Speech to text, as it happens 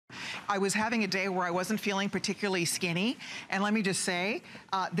I was having a day where I wasn't feeling particularly skinny, and let me just say,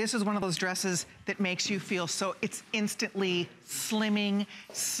 this is one of those dresses that makes you feel so, it's instantly slimming,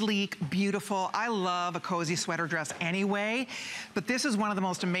 sleek, beautiful. I love a cozy sweater dress anyway, but this is one of the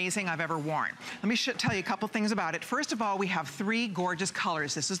most amazing I've ever worn. Let me tell you a couple things about it. First of all, we have 3 gorgeous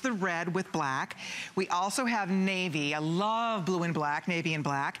colors. This is the red with black. We also have navy. I love blue and black, navy and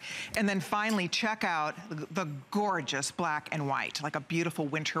black. And then finally, check out the gorgeous black and white, like a beautiful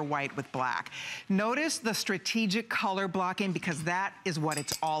winter white with black. Notice the strategic color blocking, because that is what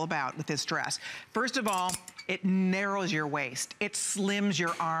it's all about with this dress. First of all, it narrows your waist. It slims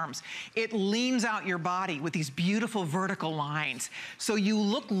your arms. It leans out your body with these beautiful vertical lines. So you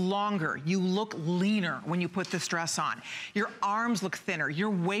look longer, you look leaner when you put this dress on. Your arms look thinner, your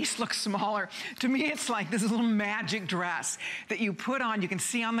waist looks smaller. To me, it's like this little magic dress that you put on, you can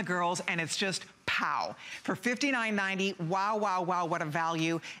see on the girls, and it's just pow. For $59.90, wow, wow, wow, what a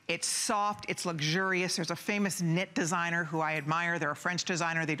value. It's soft, it's luxurious. There's a famous knit designer who I admire. They're a French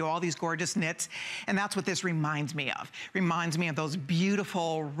designer. They do all these gorgeous knits, and that's what this reminds me of. Reminds me of those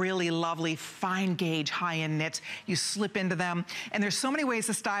beautiful, really lovely, fine gauge, high-end knits. You slip into them, and there's so many ways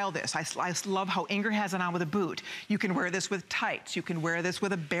to style this. I love how Ingrid has it on with a boot. You can wear this with tights. You can wear this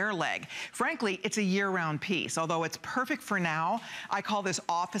with a bare leg. Frankly, it's a year-round piece, although it's perfect for now. I call this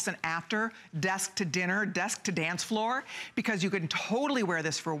office and after, desk to dinner, desk to dance floor, because you can totally wear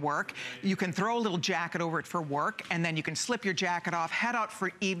this for work. You can throw a little jacket over it for work, and then you can slip your jacket off, head out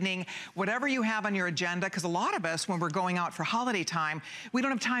for evening, whatever you have on your agenda, because a lot of us, when we're going out for holiday time, we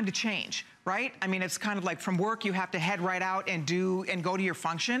don't have time to change, right? I mean, it's kind of like from work, you have to head right out and go to your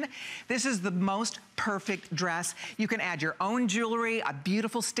function. This is the most perfect dress. You can add your own jewelry, a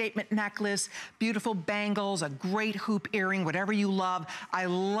beautiful statement necklace, beautiful bangles, a great hoop earring, whatever you love. I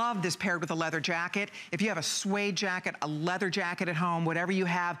love this paired with a leather jacket. If you have a suede jacket, a leather jacket at home, whatever you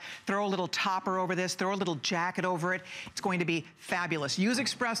have, throw a little topper over this, throw a little jacket over it. It's going to be fabulous. Use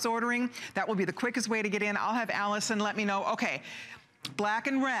express ordering. That will be the quickest way to get in. I'll have Allison let me know. Okay. Black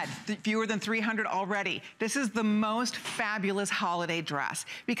and red, fewer than 300 already. This is the most fabulous holiday dress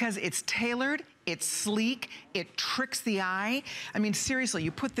because it's tailored, it's sleek, it tricks the eye. I mean, seriously,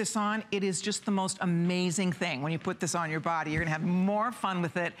 you put this on, it is just the most amazing thing. When you put this on your body, you're gonna have more fun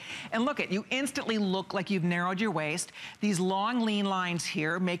with it. And look you instantly look like you've narrowed your waist. These long, lean lines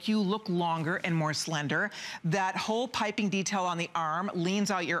here make you look longer and more slender. That whole piping detail on the arm leans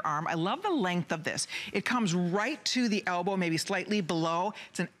out your arm. I love the length of this. It comes right to the elbow, maybe slightly below.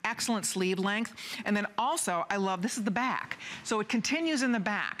 It's an excellent sleeve length. And then also, I love, this is the back. So it continues in the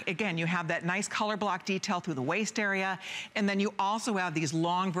back. Again, you have that nice color block detail through the waist area, and then you also have these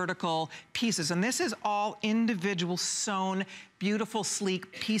long vertical pieces, and this is all individual sewn, beautiful, sleek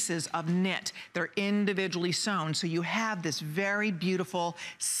pieces of knit. They're individually sewn, so you have this very beautiful,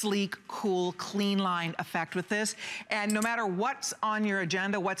 sleek, cool, clean line effect with this, and no matter what's on your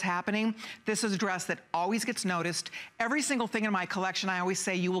agenda, what's happening, this is a dress that always gets noticed. Every single thing in my collection, I always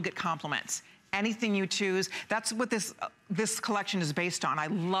say you will get compliments. Anything you choose, that's what this collection is based on. I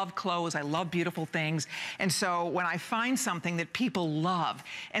love clothes, I love beautiful things. And so when I find something that people love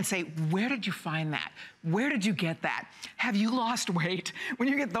and say, where did you find that? Where did you get that? Have you lost weight? When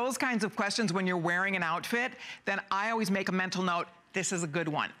you get those kinds of questions when you're wearing an outfit, then I always make a mental note, this is a good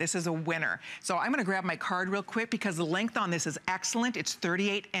one. This is a winner. So I'm gonna grab my card real quick because the length on this is excellent. It's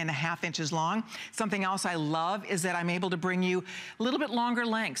 38.5 inches long. Something else I love is that I'm able to bring you a little bit longer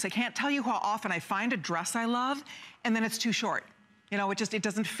lengths. I can't tell you how often I find a dress I love and then it's too short. You know, it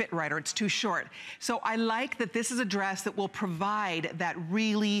doesn't fit right or it's too short. So I like that this is a dress that will provide that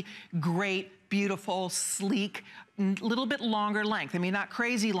really great, beautiful, sleek, little bit longer length. I mean, not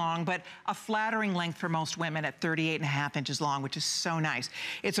crazy long, but a flattering length for most women at 38.5 inches long, which is so nice.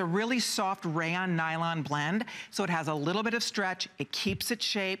 It's a really soft rayon nylon blend, so it has a little bit of stretch. It keeps its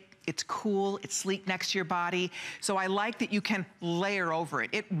shape. It's cool, it's sleek next to your body. So I like that you can layer over it.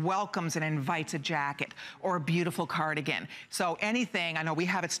 It welcomes and invites a jacket or a beautiful cardigan. So anything, I know we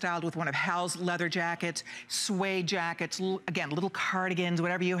have it styled with one of Hal's leather jackets, suede jackets, again, little cardigans,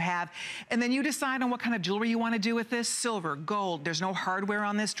 whatever you have. And then you decide on what kind of jewelry you want to do with this. Silver, gold, there's no hardware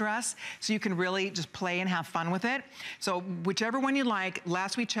on this dress, so you can really just play and have fun with it. So whichever one you like.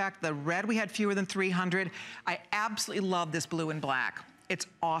 Last we checked, the red we had fewer than 300. I absolutely love this blue and black. It's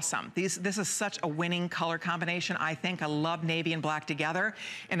awesome. This is such a winning color combination, I think. I love navy and black together,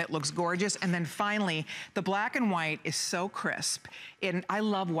 and it looks gorgeous. And then finally, the black and white is so crisp. And I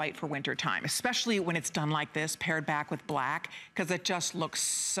love white for winter time, especially when it's done like this, paired back with black, because it just looks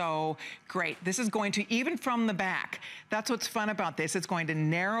so great. This is going to, even from the back, that's what's fun about this. It's going to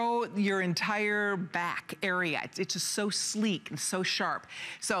narrow your entire back area. It's just so sleek and so sharp.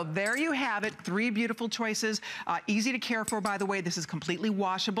 So there you have it, 3 beautiful choices. Easy to care for, by the way. This is completely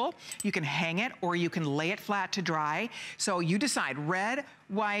washable. You can hang it or you can lay it flat to dry. So you decide, red,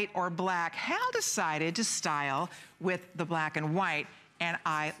 white, or black. Hal decided to style with the black and white, and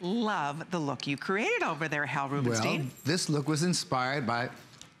I love the look you created over there, Hal Rubenstein. Well, this look was inspired by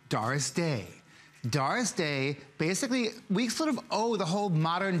Doris Day. Doris Day, basically, we sort of owe the whole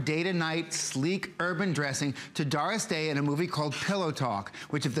modern day-to-night, sleek, urban dressing to Doris Day in a movie called Pillow Talk,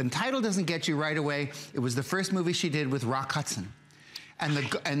 which, if the title doesn't get you right away, it was the first movie she did with Rock Hudson.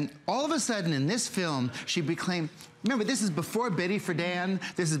 And all of a sudden, in this film, she became, remember, this is before Betty Friedan,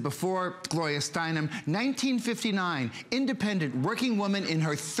 this is before Gloria Steinem, 1959, independent, working woman in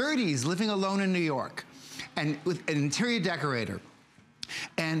her 30s, living alone in New York, and with an interior decorator.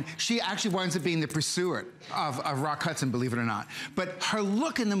 And she actually winds up being the pursuer of Rock Hudson, believe it or not. But her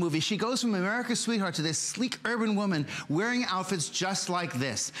look in the movie, she goes from America's sweetheart to this sleek urban woman wearing outfits just like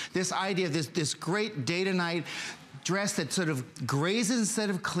this. This idea of this great day-to-night dress that sort of grazes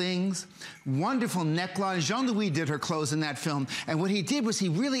instead of clings. Wonderful neckline. Jean-Louis did her clothes in that film. And what he did was he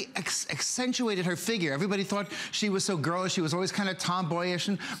really accentuated her figure. Everybody thought she was so girlish. She was always kind of tomboyish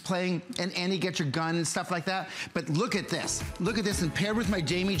and playing an Annie Get Your Gun and stuff like that. But look at this. Look at this. And paired with my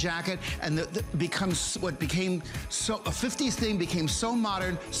Jamie jacket, and becomes what became so, a 50s thing became so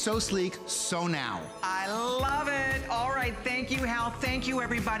modern, so sleek, so now. I love it. All right. Thank you, Hal. Thank you,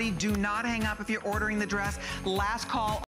 everybody. Do not hang up if you're ordering the dress. Last call.